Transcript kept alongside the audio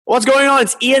What's going on?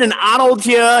 It's Ian and Arnold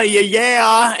here.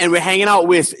 Yeah. And we're hanging out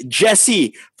with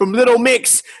Jesse from Little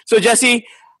Mix. So, Jesse,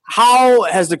 how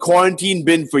has the quarantine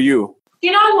been for you?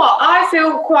 You know what? I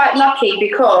feel quite lucky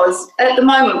because at the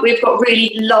moment we've got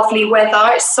really lovely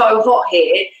weather. It's so hot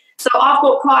here. So I've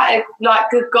got quite a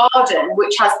good garden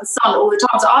which has the sun all the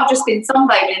time. So I've just been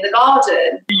sunbathing in the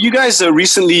garden. You guys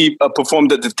recently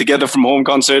performed at the Together From Home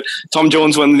concert. Tom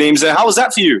Jones, one of the names there. How was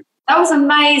that for you? That was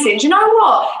amazing. Do you know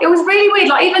what? It was really weird.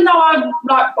 Like, even though I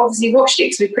obviously watched it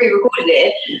because we pre-recorded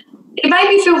it, it made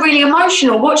me feel really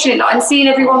emotional watching it and seeing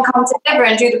everyone come together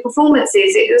and do the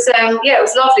performances. It was, it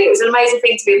was lovely. It was an amazing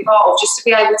thing to be a part of, just to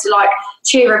be able to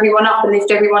cheer everyone up and lift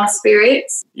everyone's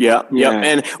spirits. Yeah.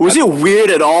 And was it weird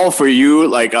at all for you,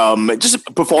 just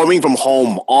performing from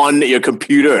home on your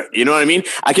computer? You know what I mean?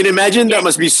 I can imagine that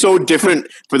must be so different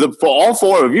for all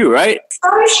four of you, right? So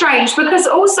strange, because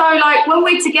also when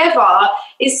we're together,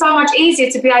 it's so much easier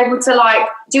to be able to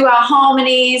do our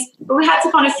harmonies, but we had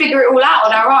to kind of figure it all out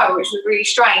on our own, which was really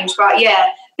strange. But yeah,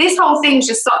 this whole thing's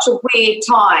just such a weird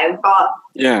time, but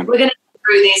we're going to get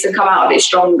through this and come out of it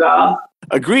stronger.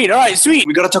 Agreed. All right, sweet.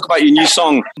 We got to talk about your new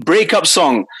song, Breakup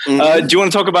Song. Do you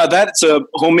want to talk about that? It's a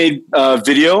homemade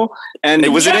video. And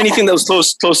was it anything that was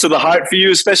close to the heart for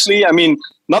you, especially? I mean,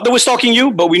 not that we're stalking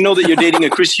you, but we know that you're dating a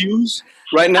Chris Hughes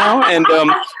right now. And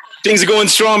things are going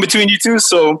strong between you two,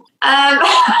 so...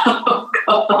 oh,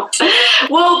 God.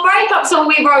 Well, Breakup Song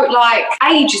we wrote,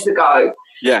 ages ago.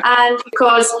 Yeah. And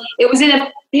because it was in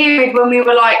a period when we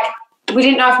were, we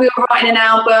didn't know if we were writing an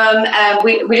album.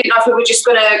 We didn't know if we were just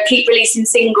going to keep releasing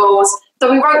singles.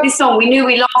 So we wrote this song. We knew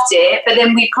we loved it, but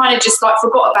then we kind of just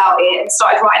forgot about it and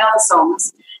started writing other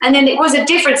songs. And then it was a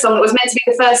different song that was meant to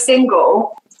be the first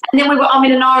single. And then we were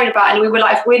umming and ahhing about it, and we were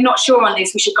like, if we're not sure on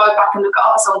this, we should go back and look at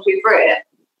other songs we've written.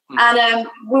 And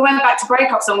we went back to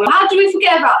Breakup Song. We were, how did we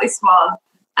forget about this one?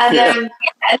 And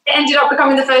it ended up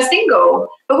becoming the first single.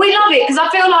 But we love it because I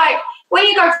feel like when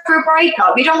you go through a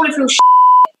breakup, you don't want to feel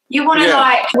you want to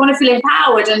you want to feel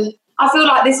empowered, and I feel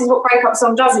like this is what Breakup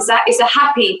Song does. It's a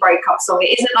happy breakup song.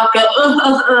 It isn't like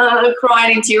a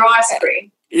crying into your ice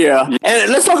cream. Yeah.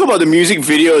 And let's talk about the music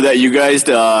video that you guys,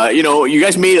 you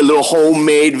guys made a little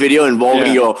homemade video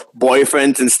involving your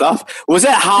boyfriends and stuff. Was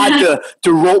that hard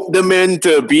to rope them in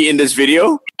to be in this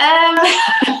video?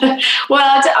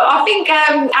 Well, I think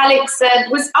Alex said,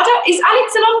 is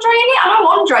Alex and Andre in it? I know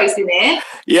Andre's in it.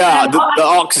 Yeah, the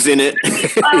ox is in it.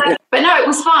 But no, it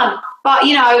was fun. But,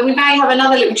 we may have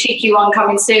another little cheeky one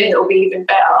coming soon that will be even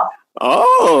better.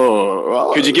 Oh,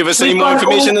 well, could you give us any more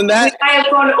information than that? We may have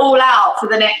gone all out for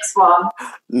the next one.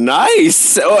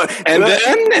 Nice. And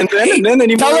then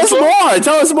any Tell us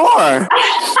more.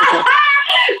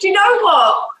 Do you know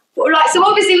what? So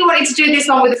obviously we wanted to do this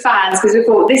one with the fans because we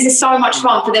thought this is so much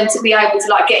fun for them to be able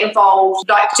to get involved,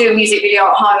 do a music video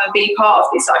at home and be part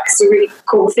of this. It's a really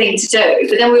cool thing to do.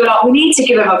 But then we were like, we need to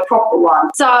give them a proper one.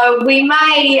 So we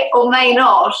may or may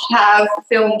not have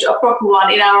filmed a proper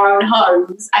one in our own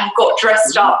homes and got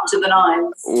dressed up to the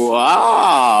nines.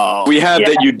 Wow. We have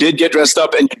that you did get dressed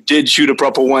up and you did shoot a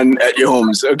proper one at your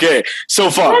homes. Okay, so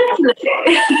far.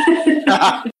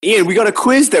 Ian, we got a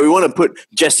quiz that we want to put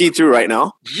Jesse through right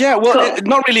now. Yeah, well,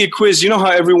 not really a quiz. You know how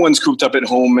everyone's cooped up at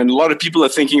home and a lot of people are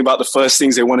thinking about the first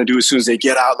things they want to do as soon as they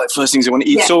get out, first things they want to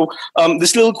eat. Yeah. So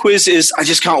this little quiz is I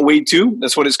Just Can't Wait To.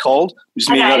 That's what it's called. We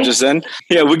just made it up just then.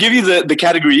 Yeah, we'll give you the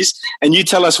categories and you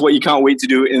tell us what you can't wait to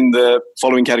do in the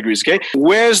following categories, okay?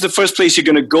 Where's the first place you're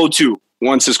going to go to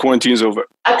once this quarantine is over?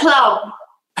 A club.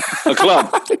 A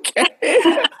club. Okay.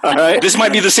 All right. This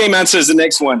might be the same answer as the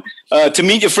next one. To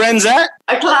meet your friends at?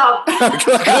 A club. A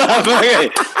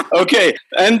club. Okay.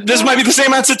 And this might be the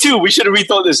same answer too. We should have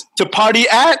rethought this. To party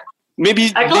at? Maybe.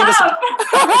 A club.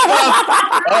 All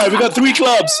right. We got 3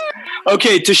 clubs.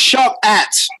 Okay. To shop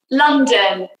at?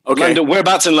 London. Okay. London.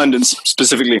 Whereabouts in London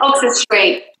specifically? Oxford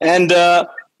Street. And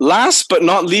last but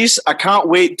not least, I can't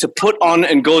wait to put on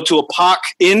and go to a park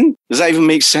in. Does that even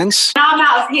make sense? When I'm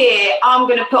out of here, I'm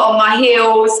going to put on my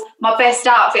heels, my best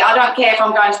outfit. I don't care if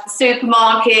I'm going to the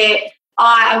supermarket.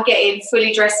 I am getting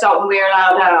fully dressed up when we're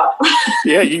allowed out.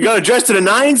 Yeah, you got to dress to the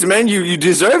nines, man. You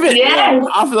deserve it. Yeah.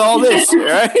 After all this,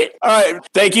 right? All right.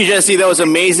 Thank you, Jesse. That was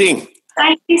amazing.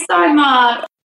 Thank you so much.